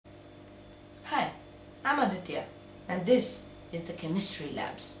Aditya, and this is the Chemistry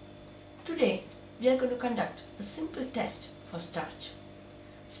Labs. Today we are going to conduct a simple test for starch.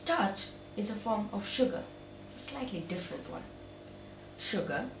 Starch is a form of sugar, a slightly different one.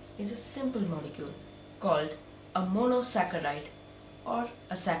 Sugar is a simple molecule called a monosaccharide or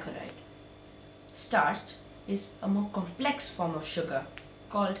a saccharide. Starch is a more complex form of sugar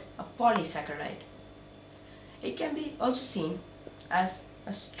called a polysaccharide. It can be also seen as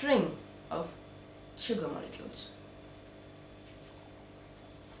a string of sugar molecules.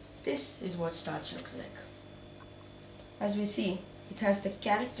 This is what starch looks like. As we see, it has the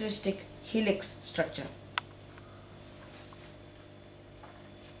characteristic helix structure.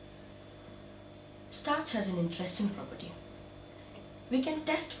 Starch has an interesting property. We can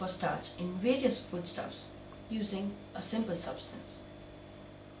test for starch in various foodstuffs using a simple substance,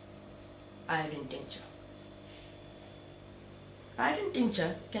 iodine tincture. Iodine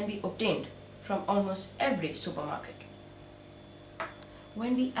tincture can be obtained from almost every supermarket.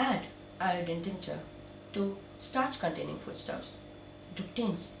 When we add iodine tincture to starch containing foodstuffs, it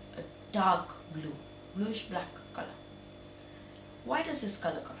obtains a dark blue, bluish black color. Why does this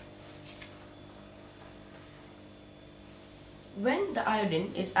color come? When the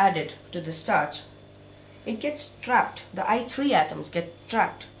iodine is added to the starch, it gets trapped, the I3 atoms get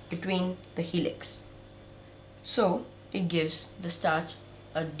trapped between the helix. So it gives the starch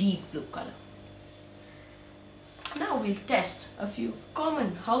a deep blue color. Now we'll test a few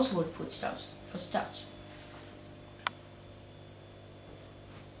common household foodstuffs for starch.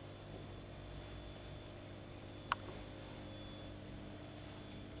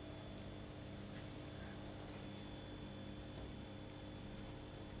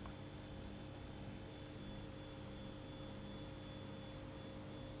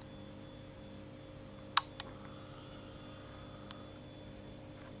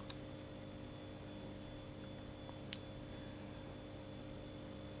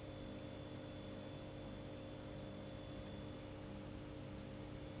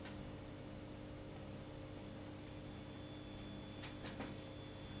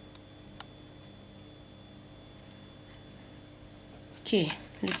 Okay,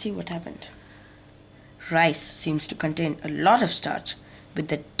 let's see what happened. Rice seems to contain a lot of starch with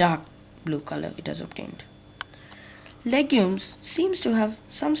the dark blue color it has obtained. Legumes seems to have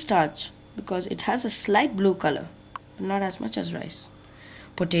some starch because it has a slight blue color, but not as much as rice.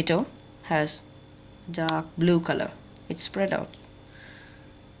 Potato has dark blue color. It's spread out.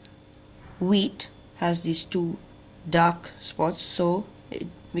 Wheat has these two dark spots, so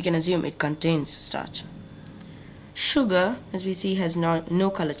we can assume it contains starch. Sugar, as we see, has no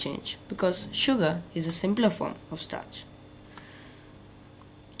color change because sugar is a simpler form of starch.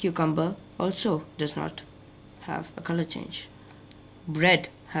 Cucumber also does not have a color change. Bread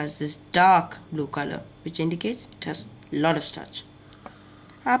has this dark blue color, which indicates it has a lot of starch.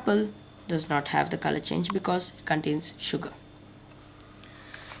 Apple does not have the color change because it contains sugar.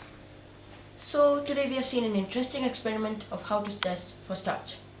 So today we have seen an interesting experiment of how to test for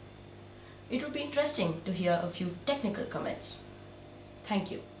starch. It would be interesting to hear a few technical comments.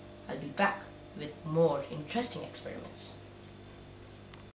 Thank you. I'll be back with more interesting experiments.